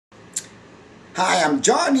Hi, I'm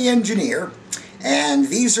John the Engineer, and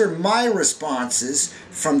these are my responses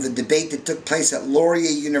from the debate that took place at Laurier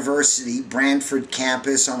University, Brantford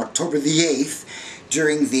campus on October the 8th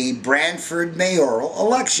during the Brantford mayoral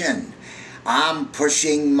election. I'm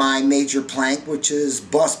pushing my major plank, which is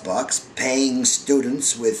bus bucks, paying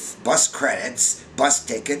students with bus credits, bus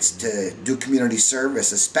tickets to do community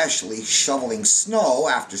service, especially shoveling snow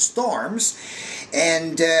after storms.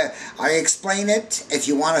 And I explain it. If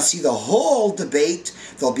you want to see the whole debate,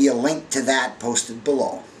 there'll be a link to that posted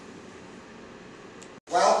below.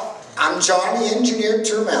 Well, I'm John the Engineer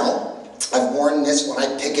Turmel. I've worn this when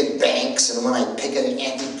I picket banks and when I picket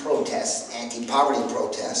anti-protests, anti-poverty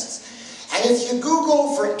protests. And if you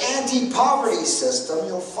Google for anti-poverty system,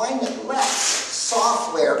 you'll find that less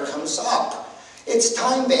software comes up. It's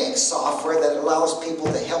time bank software that allows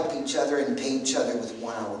people to help each other and pay each other with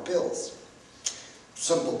one-hour bills.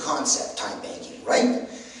 Simple concept, time banking, right?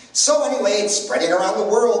 So anyway, it's spreading around the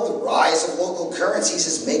world. The rise of local currencies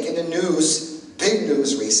is making the news, big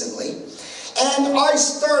news recently. And I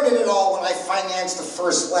started it all when I financed the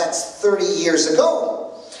first Let's 30 years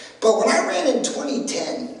ago. But when I ran in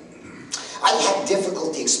 2010, I had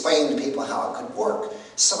difficulty explaining to people how it could work.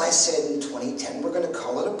 So I said in 2010, we're going to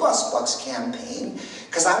call it a Bus Bucks campaign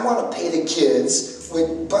because I want to pay the kids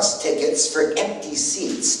with bus tickets for empty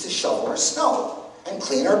seats to shovel our snow and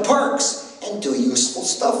clean our parks and do useful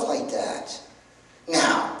stuff like that.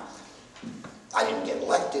 Now, I didn't get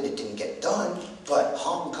elected, it didn't get done, but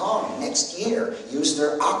Hong Kong next year used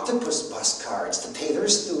their octopus bus cards to pay their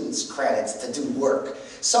students credits to do work.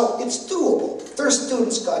 So it's doable. Their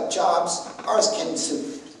students got jobs, ours can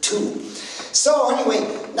too. So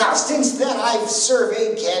anyway, now since then I've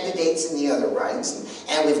surveyed candidates in the other ridings,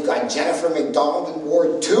 and we've got Jennifer McDonald in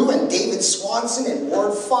Ward 2 and David Swanson in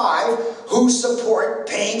Ward 5 who support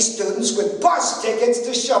paying students with bus tickets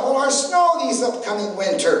to shovel our snow these upcoming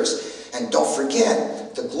winters. And don't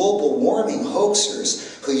forget the global warming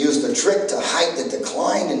hoaxers who used the trick to hide the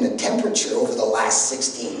decline in the temperature over the last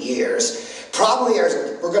 16 years. Probably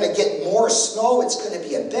we're going to get more snow, it's going to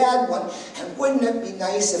be a bad one, and wouldn't it be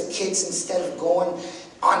nice if kids, instead of going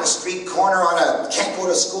on a street corner can't go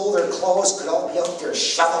to school, they're closed, could all be out there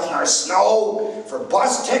shoveling our snow for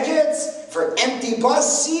bus tickets, for empty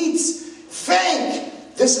bus seats?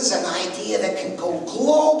 Think! This is an idea that can go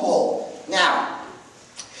global. Now,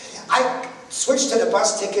 I switched to the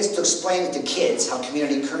bus tickets to explain it to kids how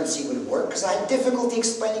community currency would work because I had difficulty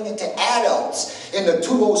explaining it to adults in the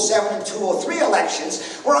 2007 and 2003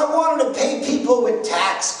 elections where I wanted to pay people with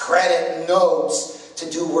tax credit notes to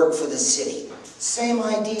do work for the city. Same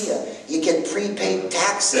idea. You get prepaid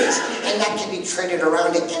taxes and that can be traded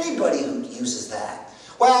around to anybody who uses that.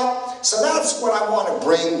 Well, so that's what I want to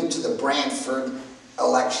bring to the Brantford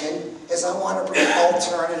election is I want to bring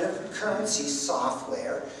alternative currency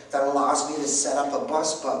software that allows me to set up a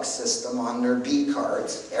bus buck system on their B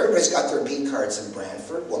cards. Everybody's got their B cards in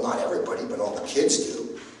Brantford. Well, not everybody, but all the kids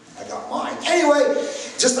do. I got mine. Anyway,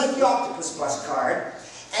 just like the octopus bus card.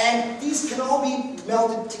 And these can all be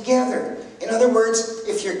melded together. In other words,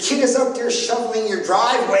 if your kid is out there shoveling your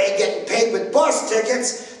driveway, getting paid with bus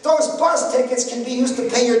tickets, those bus tickets can be used to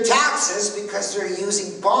pay your taxes because they're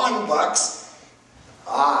using bond bucks.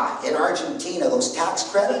 In Argentina, those tax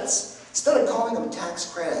credits, instead of calling them tax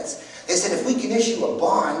credits, they said if we can issue a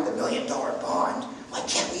bond, the $1 million bond, why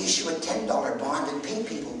can't we issue a $10 bond and pay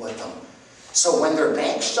people with them? So when their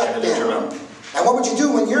banks shut down, and what would you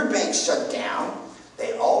do when your bank shut down?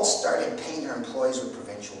 They all started paying their employees with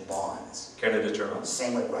provincial bonds. Canada Turmel.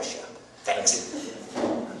 Same with Russia. Thanks.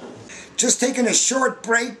 Just taking a short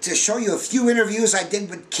break to show you a few interviews I did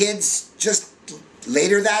with kids just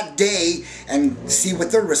later that day and see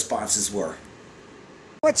what their responses were.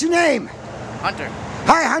 What's your name? Hunter.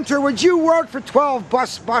 Hi Hunter, would you work for 12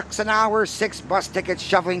 bus bucks an hour, 6 bus tickets,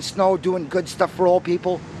 shoveling snow, doing good stuff for old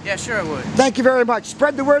people? Yeah, sure I would. Thank you very much.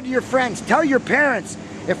 Spread the word to your friends. Tell your parents.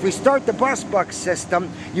 If we start the bus buck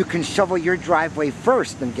system, you can shovel your driveway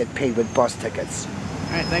first and get paid with bus tickets.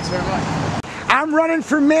 All right, thanks very much. I'm running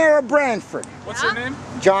for mayor of Brantford. What's your name?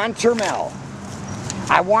 John Turmel.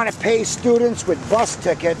 I want to pay students with bus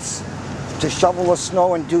tickets to shovel the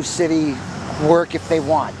snow and do city work if they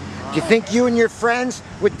want. Do you think you and your friends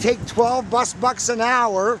would take 12 bus bucks an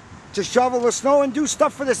hour to shovel the snow and do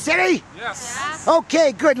stuff for the city? Yes.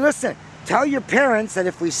 Okay, good. Listen, tell your parents that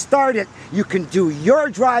if we start it, you can do your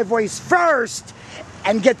driveways first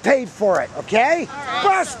and get paid for it, okay? Right.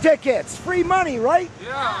 Bus tickets, free money, right?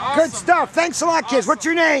 Yeah, awesome. Good stuff. Thanks a lot, kids. Awesome. What's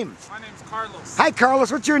your name? My name's Carlos. Hi,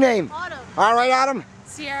 Carlos. What's your name? Autumn. All right, Autumn.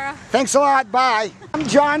 Sierra. Thanks a lot. Bye. I'm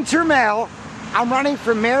John Turmel. I'm running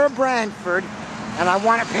for mayor of Brantford. And I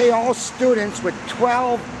want to pay all students with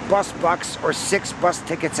 12 bus bucks or 6 bus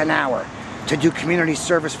tickets an hour to do community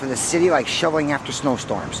service for the city, like shoveling after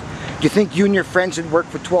snowstorms. Do you think you and your friends would work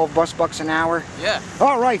for 12 bus bucks an hour? Yeah.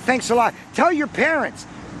 All right, thanks a lot. Tell your parents,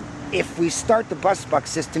 if we start the bus buck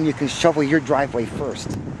system, you can shovel your driveway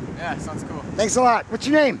first. Yeah, sounds cool. Thanks a lot. What's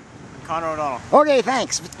your name? Connor O'Donnell. Okay,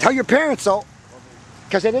 thanks. Tell your parents so,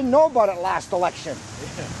 because they didn't know about it last election.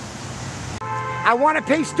 I want to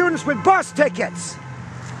pay students with bus tickets.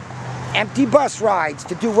 Empty bus rides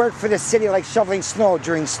to do work for the city, like shoveling snow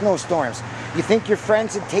during snowstorms. You think your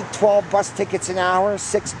friends would take 12 bus tickets an hour,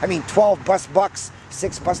 12 bus bucks,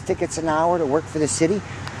 6 bus tickets an hour to work for the city?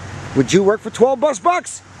 Would you work for 12 bus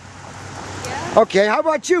bucks? Yeah. Okay, how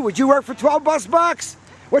about you? Would you work for 12 bus bucks?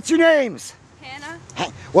 What's your names? Hannah.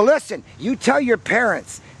 Well, listen, you tell your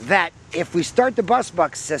parents that if we start the bus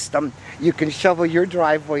buck system, you can shovel your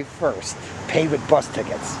driveway first, pay with bus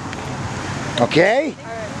tickets. Okay? All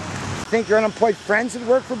right. Think your unemployed friends would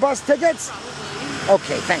work for bus tickets? Probably.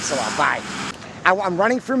 Okay, thanks a lot. Bye. I'm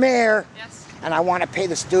running for mayor, Yes. and I want to pay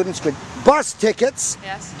the students with bus tickets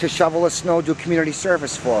Yes. to shovel the snow, do community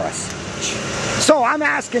service for us. So I'm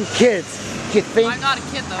asking kids, do you think... I'm not a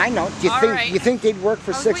kid though. I know. Do you All think right. you think they'd work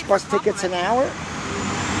for I was 6 waiting bus for a tickets an compliment. hour?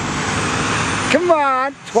 Come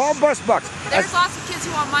on, 12 bus bucks. There's lots of kids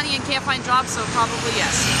who want money and can't find jobs, so probably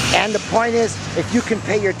yes. And the point is, if you can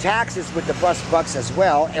pay your taxes with the bus bucks as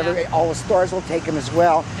well, all the stores will take them as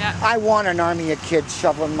well. Yeah. I want an army of kids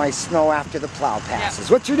shoveling my snow after the plow passes.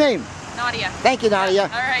 What's your name? Nadia. Thank you, Nadia. All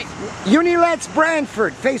right. Unilet's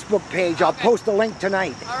Brantford Facebook page. I'll Okay. post a link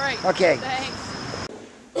tonight. All right. Okay. Thanks.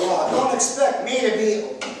 Don't expect me to be...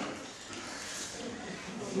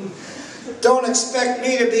 Don't expect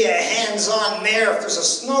me to be a hands-on mayor. If there's a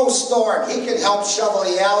snowstorm, he can help shovel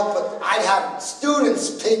you out, but I'd have students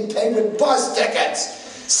being paid with bus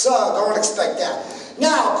tickets. So don't expect that.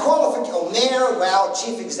 Now, mayor, well,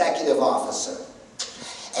 chief executive officer.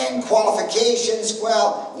 And qualifications,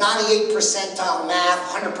 well, 98 percentile math,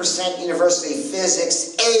 100% university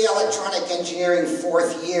physics, A electronic engineering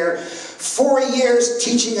 4th year, 4 years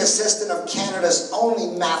teaching assistant of Canada's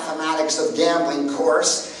only mathematics of gambling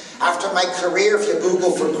course. After my career, if you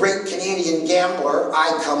Google for Great Canadian Gambler,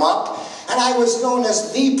 I come up, and I was known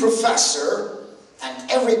as the professor,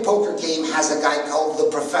 and every poker game has a guy called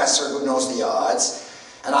the professor who knows the odds.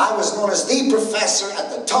 And I was known as the professor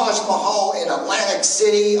at the Taj Mahal in Atlantic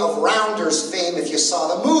City of Rounders fame if you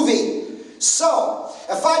saw the movie. So,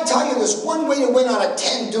 if I tell you there's one way to win out of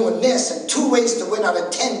 10 doing this and 2 ways to win out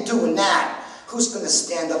of 10 doing that, who's going to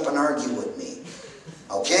stand up and argue with me?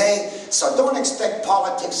 Okay? So don't expect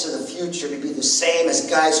politics of the future to be the same as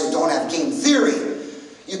guys who don't have game theory.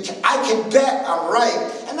 I can bet I'm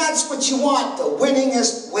right, and that's what you want, the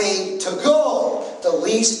winningest way to go, the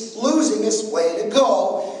least losingest way to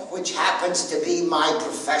go, which happens to be my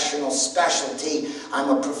professional specialty. I'm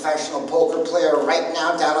a professional poker player right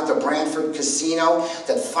now down at the Brantford Casino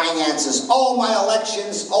that finances all my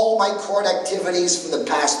elections, all my court activities for the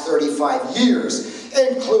past 35 years,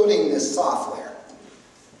 including this software.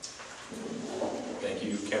 Thank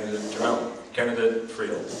you, Candidate Turmel. Candidate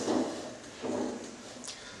Friedel.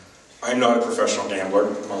 I'm not a professional gambler,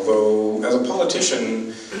 although as a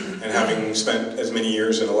politician and having spent as many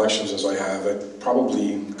years in elections as I have, it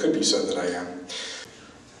probably could be said that I am.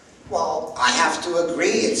 Well, I have to agree,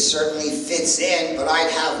 it certainly fits in, but I'd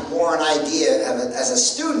have more an idea of it as a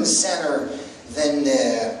student center than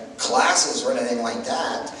classes or anything like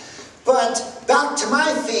that. But back to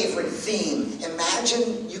my favorite theme,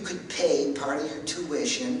 imagine you could pay part of your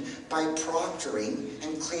tuition by proctoring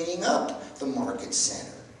and cleaning up the market center.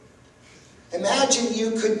 Imagine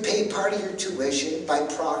you could pay part of your tuition by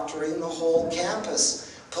proctoring the whole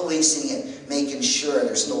campus, policing it, making sure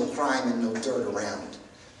there's no crime and no dirt around.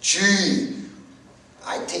 Gee,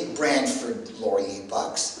 I'd take Brantford Laurier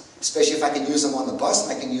bucks, especially if I can use them on the bus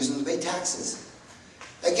and I can use them to pay taxes.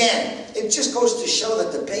 Again, it just goes to show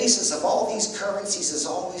that the basis of all these currencies is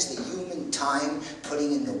always the human time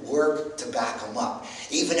putting in the work to back them up.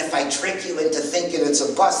 Even if I trick you into thinking it's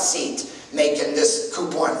a bus seat making this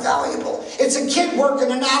coupon valuable. It's a kid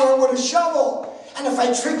working an hour with a shovel. And if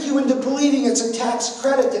I trick you into believing it's a tax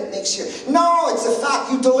credit that makes you... No, it's the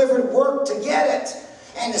fact you delivered work to get it.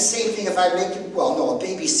 And the same thing if I make it, well, no, a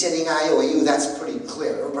babysitting IOU, that's pretty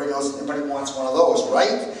clear. Everybody knows, everybody wants one of those,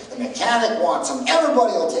 right? The mechanic wants them.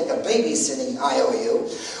 Everybody will take a babysitting IOU.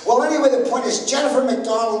 Well, anyway, the point is Jennifer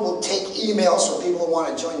McDonald will take emails for people who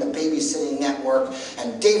want to join the babysitting network,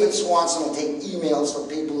 and David Swanson will take emails for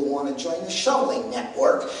people who want to join the shoveling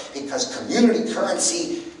network, because community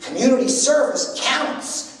currency, community service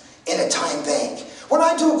counts in a time bank. When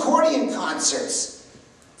I do accordion concerts,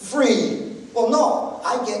 free. Well, no,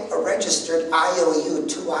 I get a registered IOU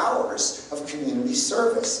 2 hours of community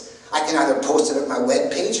service. I can either post it at my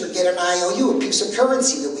webpage or get an IOU, a piece of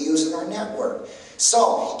currency that we use in our network.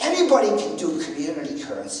 So anybody can do community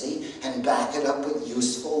currency and back it up with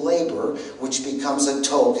useful labor, which becomes a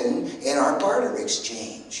token in our barter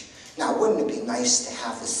exchange. Now, wouldn't it be nice to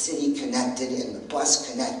have the city connected and the bus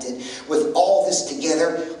connected? With all this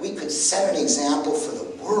together, we could set an example for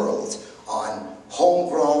the world on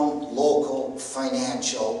homegrown, local,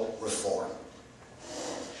 financial reform.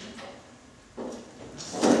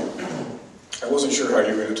 I wasn't sure how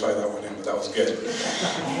you were going to tie that one in, but that was good.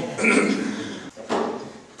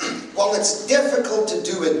 Well, it's difficult to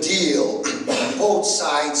do a deal when both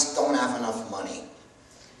sides don't have enough money.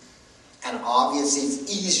 And obviously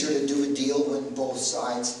it's easier to do a deal when both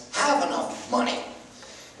sides have enough money.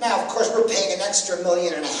 Now, of course, we're paying an extra $1.5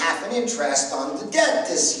 million in interest on the debt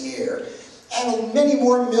this year, and many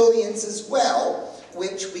more millions as well,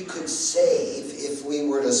 which we could save if we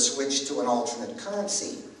were to switch to an alternate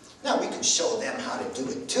currency. Now, we could show them how to do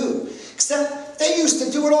it too, except they used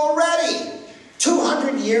to do it already.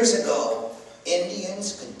 200 years ago,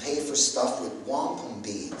 Indians could pay for stuff with wampum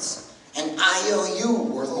beads. An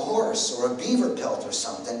IOU or the horse or a beaver pelt or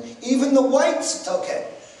something. Even the whites took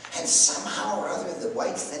it. And somehow or other, the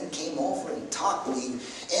whites then came over and talked the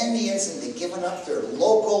Indians into giving up their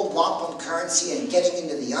local wampum currency and getting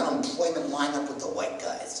into the unemployment lineup with the white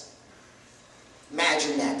guys.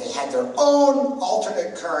 Imagine that. They had their own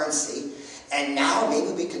alternate currency, and now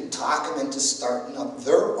maybe we can talk them into starting up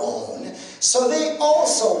their own, so they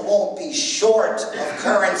also won't be short of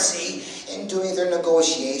currency in doing their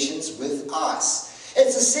negotiations with us.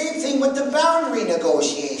 It's the same thing with the boundary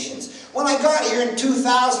negotiations. When I got here in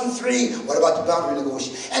 2003, what about the boundary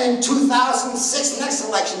negotiation? And in 2006, next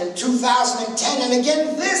election, in 2010, and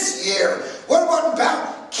again this year. What about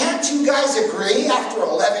boundary? Can't you guys agree after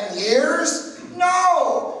 11 years?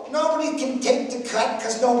 No! Nobody can take the cut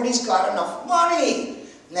because nobody's got enough money.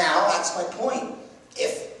 Now, that's my point.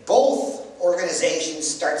 If both organizations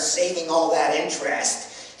start saving all that interest,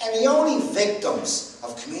 and the only victims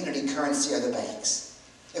of community currency are the banks.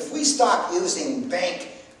 If we stop using bank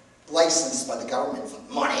licensed by the government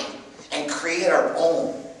money and create our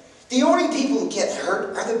own, the only people who get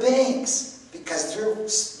hurt are the banks because they're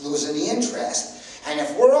losing the interest. And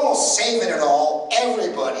if we're all saving it all,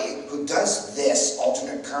 everybody who does this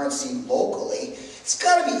alternate currency locally, it's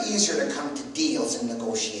got to be easier to come to deals and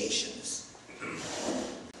negotiations.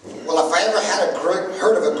 Well, if I ever had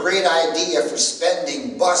heard of a great idea for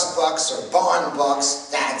spending bus bucks or bond bucks,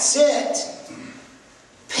 that's it.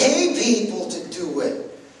 Pay people to do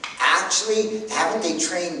it. Actually, haven't they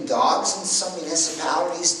trained dogs in some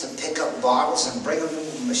municipalities to pick up bottles and bring them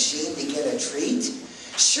to a machine to get a treat?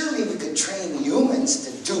 Surely we could train humans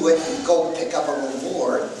to do it and go pick up a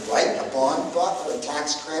reward, right? A bond buck or a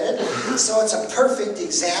tax credit. So it's a perfect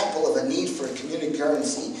example of a need for a community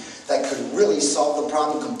currency that could really solve the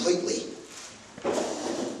problem completely.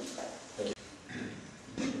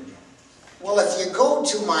 Well, if you go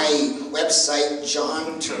to my website,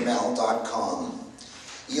 johnturmel.com,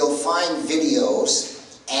 you'll find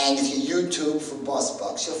videos, and if you YouTube for bus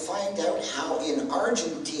bucks, you'll find out how in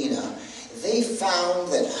Argentina they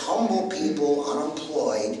found that humble people,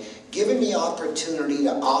 unemployed, given the opportunity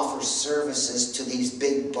to offer services to these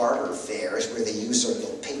big barter fairs where they use their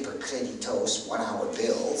little paper creditos, 1-hour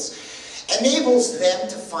bills, enables them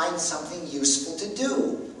to find something useful to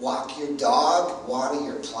do. Walk your dog, water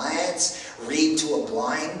your plants, read to a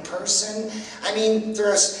blind person. I mean,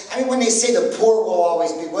 when they say the poor will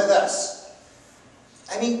always be with us,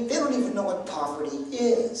 I mean, they don't even know what poverty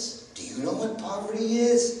is. Do you know what poverty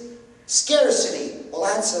is? Scarcity. Well,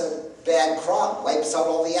 that's a bad crop. Wipes out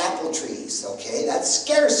all the apple trees. Okay, that's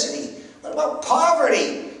scarcity. What about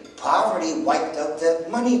poverty? Poverty wiped out the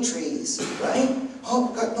money trees, right? Oh,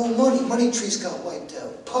 we've got no money. Money trees got wiped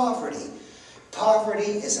out. Poverty.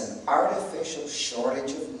 Poverty is an artificial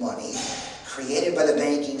shortage of money created by the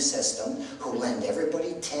banking system, who lend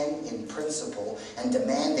everybody 10 in principal and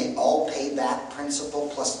demand they all pay back principal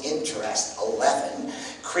plus interest, 11,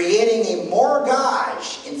 creating a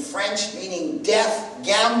mortgage, in French meaning death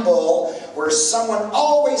gamble, where someone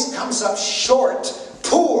always comes up short,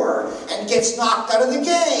 poor, and gets knocked out of the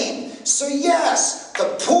game. So yes,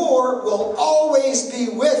 the poor will always be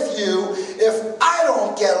with you if I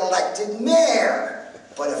don't get elected mayor.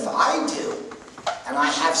 But if I do, and I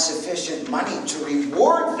have sufficient money to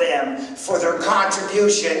reward them for their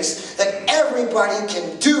contributions, that everybody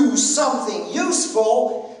can do something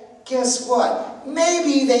useful, guess what?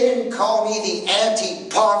 Maybe they didn't call me the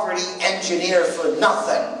anti-poverty engineer for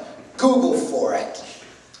nothing. Google for it.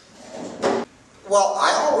 Well,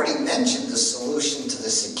 I already mentioned the solution to the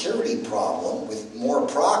security problem with more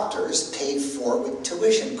proctors paid for with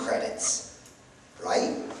tuition credits,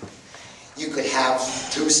 right? You could have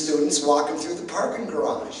 2 students walking through the parking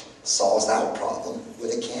garage. Solves that problem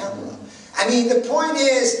with a camera. I mean, the point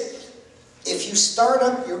is, if you start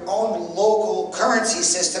up your own local currency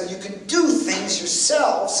system, you can do things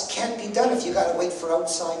yourselves. Can't be done if you gotta wait for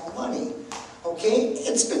outside money. Okay?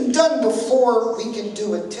 It's been done before, we can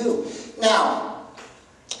do it too. Now,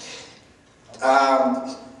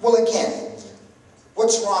 well again,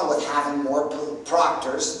 what's wrong with having more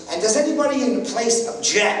proctors? And does anybody in the place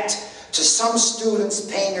object to some students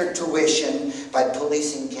paying their tuition by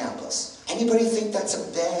policing campus? Anybody think that's a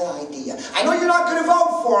bad idea? I know you're not going to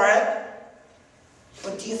vote for it,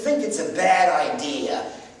 but do you think it's a bad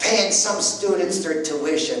idea, paying some students their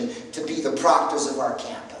tuition to be the proctors of our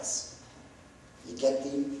campus? You get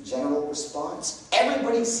the general response?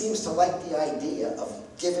 Everybody seems to like the idea of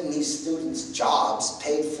giving these students jobs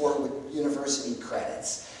paid for with university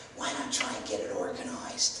credits. Why not try and get it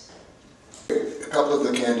organized? A couple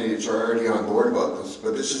of the candidates are already on board about this,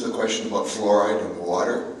 but this is a question about fluoride in the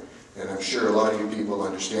water, and I'm sure a lot of you people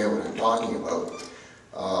understand what I'm talking about.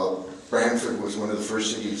 Brantford was one of the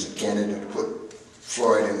first cities in Canada to put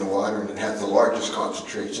fluoride in the water, and it had the largest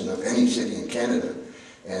concentration of any city in Canada.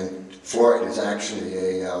 And fluoride is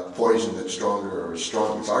actually a poison that's stronger or as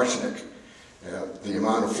strong as arsenic. The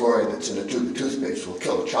amount of fluoride that's in a tube of toothpaste will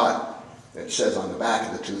kill a child. It says on the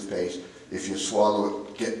back of the toothpaste, if you swallow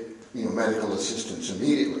it, get medical assistance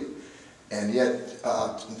immediately. And yet,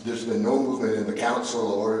 there's been no movement in the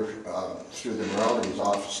council or through the moralities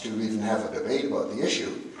office to even have a debate about the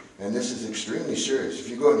issue. And this is extremely serious. If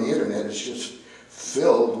you go on the internet, it's just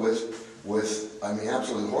filled with I mean,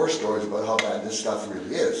 absolute horror stories about how bad this stuff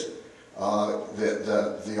really is.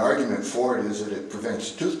 The argument for it is that it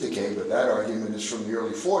prevents tooth decay, but that argument is from the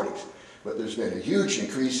early 40s. But there's been a huge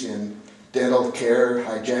increase in dental care,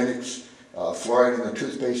 hygienics, fluoride in the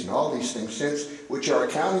toothpaste, and all these things since, which are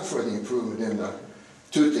accounting for the improvement in the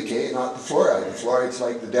tooth decay, not the fluoride. The fluoride's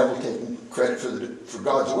like the devil taking credit for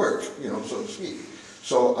God's work, so to speak.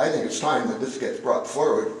 So I think it's time that this gets brought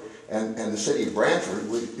forward, and the city of Brantford,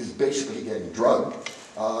 which is basically getting drugged,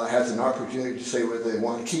 has an opportunity to say whether they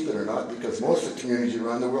want to keep it or not, because most of the communities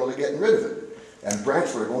around the world are getting rid of it. And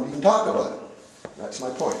Brantford won't even talk about it. That's my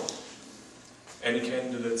point. Any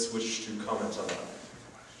candidates wish to comment on that?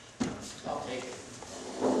 I'll take it.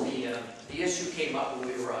 The issue came up when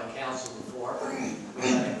we were on council before. We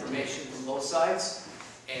had information from both sides,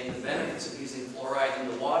 and the benefits of using fluoride in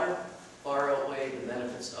the water far outweigh the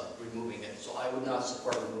benefits of removing it. So I would not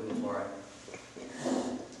support removing fluoride.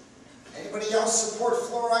 Anybody else support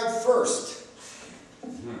fluoride first?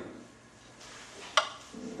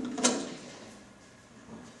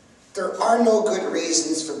 There are no good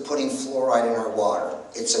reasons for putting fluoride in our water.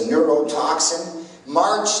 It's a neurotoxin.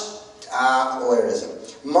 March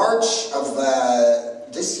of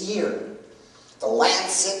this year, the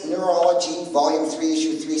Lancet Neurology, Volume 3,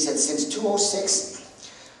 Issue 3 said since 2006,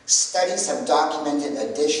 studies have documented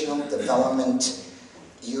additional development,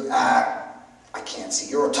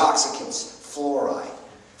 neurotoxicants, fluoride.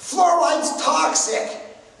 Fluoride's toxic.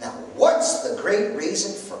 Now, what's the great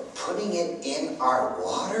reason for putting it in our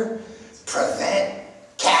water? Prevent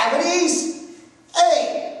cavities?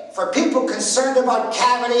 Hey, for people concerned about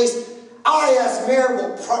cavities, I, as mayor,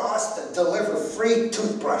 will promise to deliver free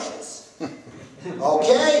toothbrushes.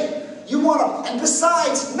 Okay? And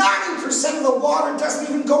besides, 90% of the water doesn't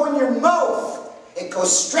even go in your mouth. It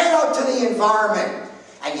goes straight out to the environment.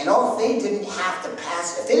 And if they didn't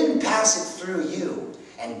pass it through you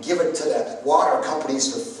and give it to the water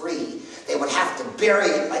companies for free, they would have to bury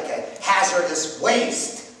it like a hazardous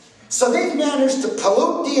waste. So they've managed to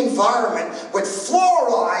pollute the environment with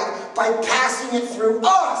fluoride by passing it through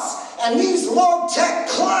us. And these low-tech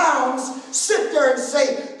clowns sit there and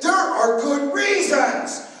say, there are good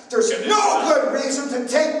reasons. There's no good reason to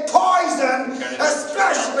take poison,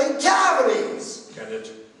 especially cavities.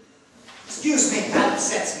 Excuse me, that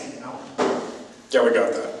upsets me, Yeah, we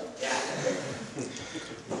got that.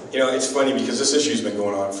 Yeah. It's funny because this issue's been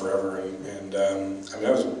going on forever, and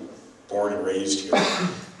I was born and raised here,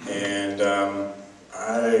 and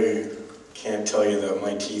I can't tell you that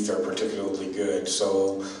my teeth are particularly good.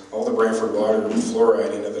 So all the Brantford water with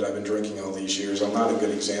fluoride in it that I've been drinking all these years, I'm not a good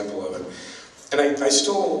example of it. And I've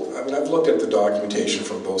looked at the documentation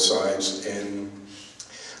from both sides, and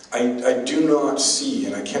I do not see,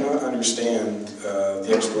 and I cannot understand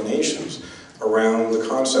the explanations around the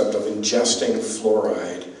concept of ingesting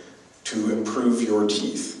fluoride to improve your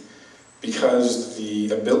teeth, because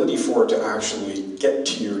the ability for it to actually get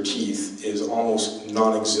to your teeth is almost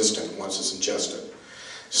non-existent once it's ingested.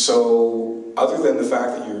 So other than the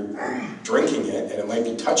fact that you're drinking it and it might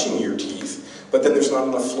be touching your teeth, but then there's not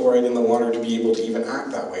enough fluoride in the water to be able to even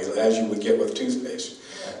act that way as you would get with toothpaste.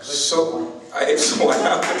 So I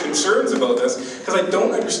have the concerns about this because I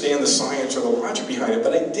don't understand the science or the logic behind it,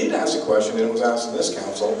 but I did ask a question, and it was asked in this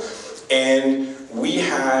council, and we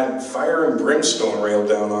had fire and brimstone railed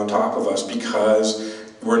down on top of us because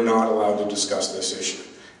we're not allowed to discuss this issue.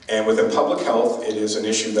 And within public health, it is an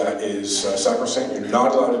issue that is sacrosanct. You're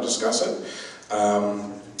not allowed to discuss it.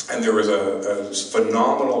 And there was a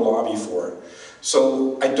phenomenal lobby for it.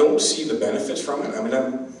 So I don't see the benefits from it. I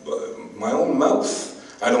mean, my own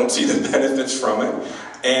mouth, I don't see the benefits from it.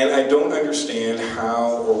 And I don't understand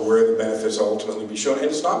how or where the benefits ultimately be shown. And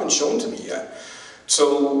it's not been shown to me yet.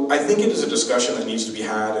 So I think it is a discussion that needs to be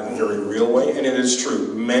had in a very real way, and it is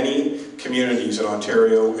true. Many communities in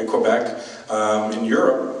Ontario and Quebec, in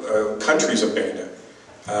Europe, countries have banned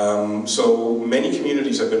it. So many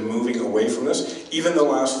communities have been moving away from this. Even the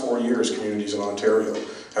last 4 years, communities in Ontario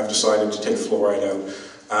have decided to take fluoride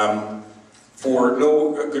out for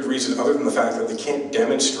no good reason other than the fact that they can't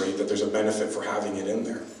demonstrate that there's a benefit for having it in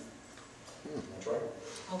there. That's right.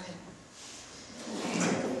 Okay.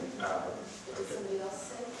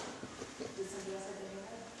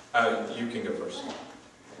 You can go first.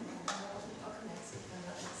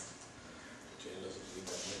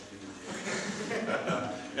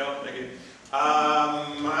 No, thank you.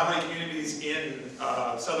 How many communities in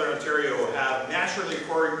southern Ontario have naturally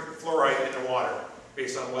poured fluoride in their water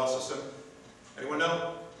based on a well system? Anyone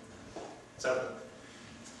know? 7.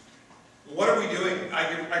 What are we doing? I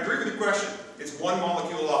agree with your question. It's one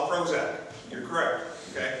molecule off Prozac. You're correct.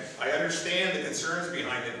 Okay. I understand the concerns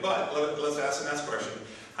behind it, but let's ask the next question.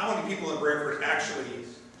 How many people in Brantford actually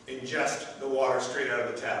ingest the water straight out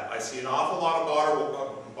of the tap? I see an awful lot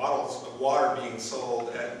of bottles of water being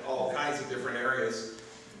sold at all kinds of different areas.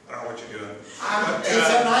 I don't know what you're doing.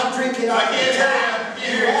 I'm drinking out of the tap.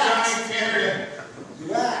 Can't hear you.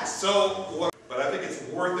 You asked. So, but I think it's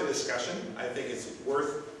worth a discussion. I think it's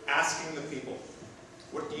worth asking the people,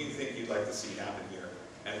 what do you think you'd like to see happen here?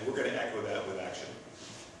 And we're going to echo that with action.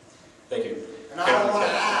 Thank you. And I don't want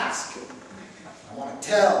to ask. I want to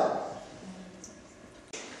tell.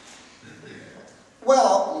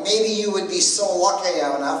 Well, maybe you would be so lucky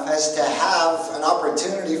enough as to have an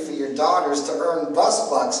opportunity for your daughters to earn bus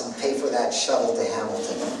bucks and pay for that shuttle to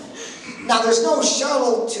Hamilton. Now, there's no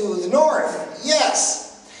shuttle to the north,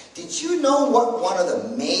 yes. Did you know what one of the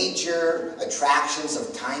major attractions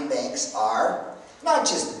of time banks are? Not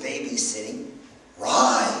just babysitting,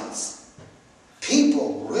 rides.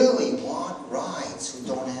 People really want rides who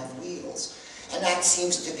don't have wheels. And that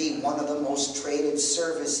seems to be one of the most traded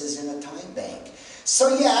services in a time bank.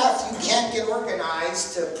 So yeah, if you can't get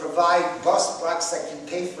organized to provide bus bucks that can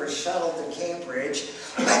pay for a shuttle to Cambridge,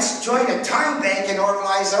 let's join a time bank and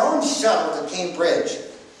organize our own shuttle to Cambridge.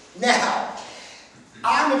 Now,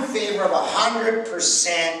 I'm in favor of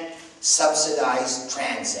 100% subsidized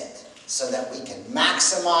transit so that we can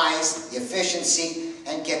maximize the efficiency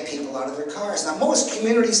and get people out of their cars. Now, most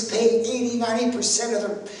communities pay 80–90% of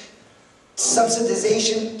their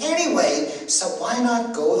subsidization anyway, so why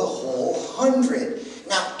not go the whole 100?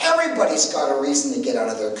 Now, everybody's got a reason to get out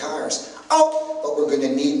of their cars. Oh, but we're going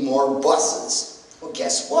to need more buses. Well,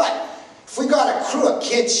 guess what? If we got a crew of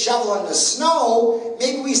kids shoveling the snow,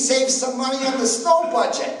 maybe we save some money on the snow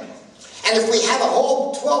budget. And if we have a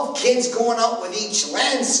whole 12 kids going out with each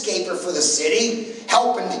landscaper for the city,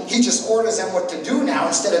 helping, he just orders them what to do now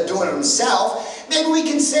instead of doing it himself, maybe we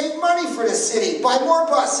can save money for the city, buy more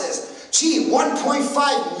buses. Gee,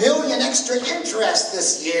 1.5 million extra interest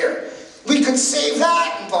this year. We could save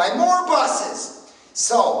that and buy more buses.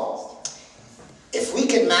 So, if we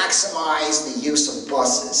can maximize the use of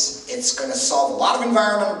buses, it's going to solve a lot of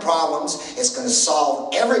environmental problems. It's going to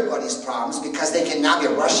solve everybody's problems because they can now be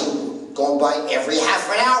rushing, going by every half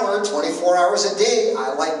an hour, 24 hours a day.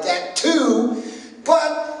 I like that too.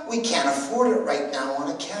 But we can't afford it right now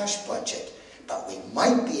on a cash budget. But we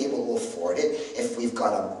might be able to afford it if we've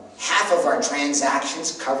got half of our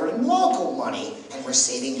transactions covered in local money and we're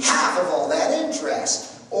saving half of all that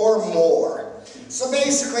interest or more. So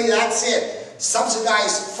basically that's it.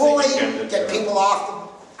 Subsidize fully, get people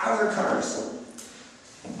out of their cars.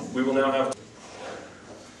 We will now have...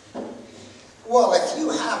 Well, if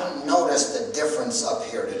you haven't noticed the difference up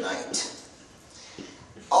here tonight,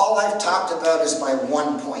 all I've talked about is my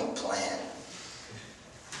one-point plan.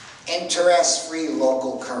 Interest-free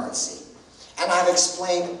local currency. And I've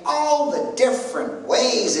explained all the different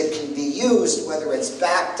ways it can be used, whether it's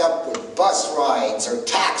backed up with bus rides or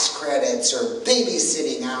tax credits or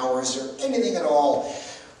babysitting hours or anything at all,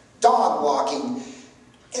 dog walking.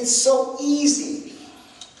 It's so easy.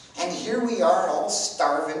 And here we are all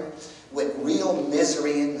starving with real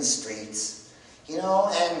misery in the streets. You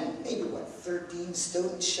know, and maybe, 13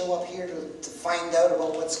 students show up here to find out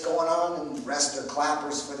about what's going on, and the rest are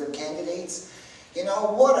clappers for their candidates. You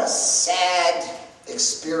know, what a sad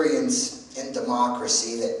experience in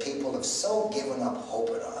democracy that people have so given up hope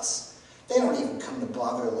at us. They don't even come to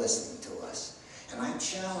bother listening to us. And I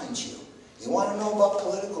challenge you. You want to know about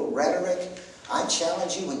political rhetoric? I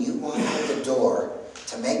challenge you when you walk out the door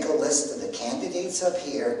to make a list of the candidates up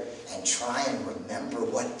here and try and remember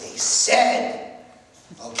what they said.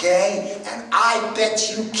 Okay? And I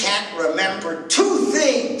bet you can't remember 2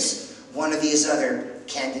 things one of these other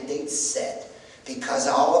candidates said. Because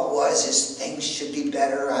all it was is things should be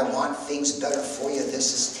better, I want things better for you,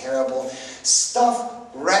 this is terrible. Stuff,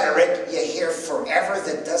 rhetoric you hear forever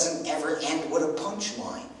that doesn't ever end with a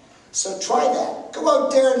punchline. So try that. Go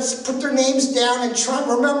out there and put their names down and try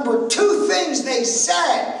and remember 2 things they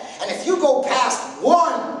said. And if you go past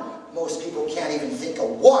 1, most people can't even think of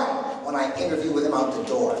 1 when I interview with them out the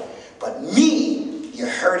door. But me, you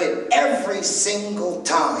heard it every single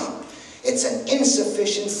time. It's an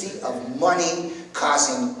insufficiency of money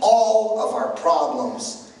causing all of our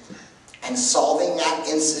problems. And solving that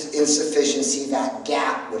insufficiency, that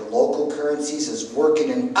gap with local currencies, is working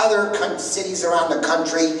in other cities around the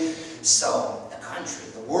country. So,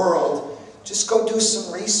 the world, just go do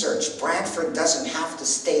some research. Brantford doesn't have to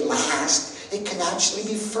stay last. It can actually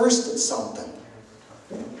be first at something.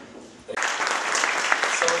 Some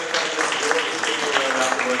of the candidates will be sticking around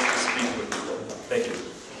afterwards to speak with people. Thank you.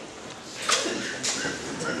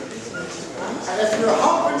 And if you're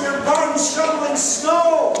humping your bum shoveling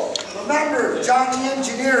snow, remember, John the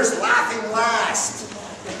Engineer's laughing last.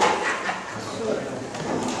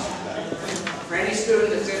 For any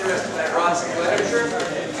student that's interested in erotic literature,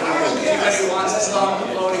 anybody who wants to stop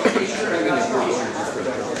uploading a t-shirt, I got a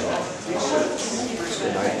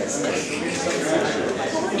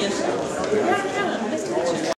t-shirt.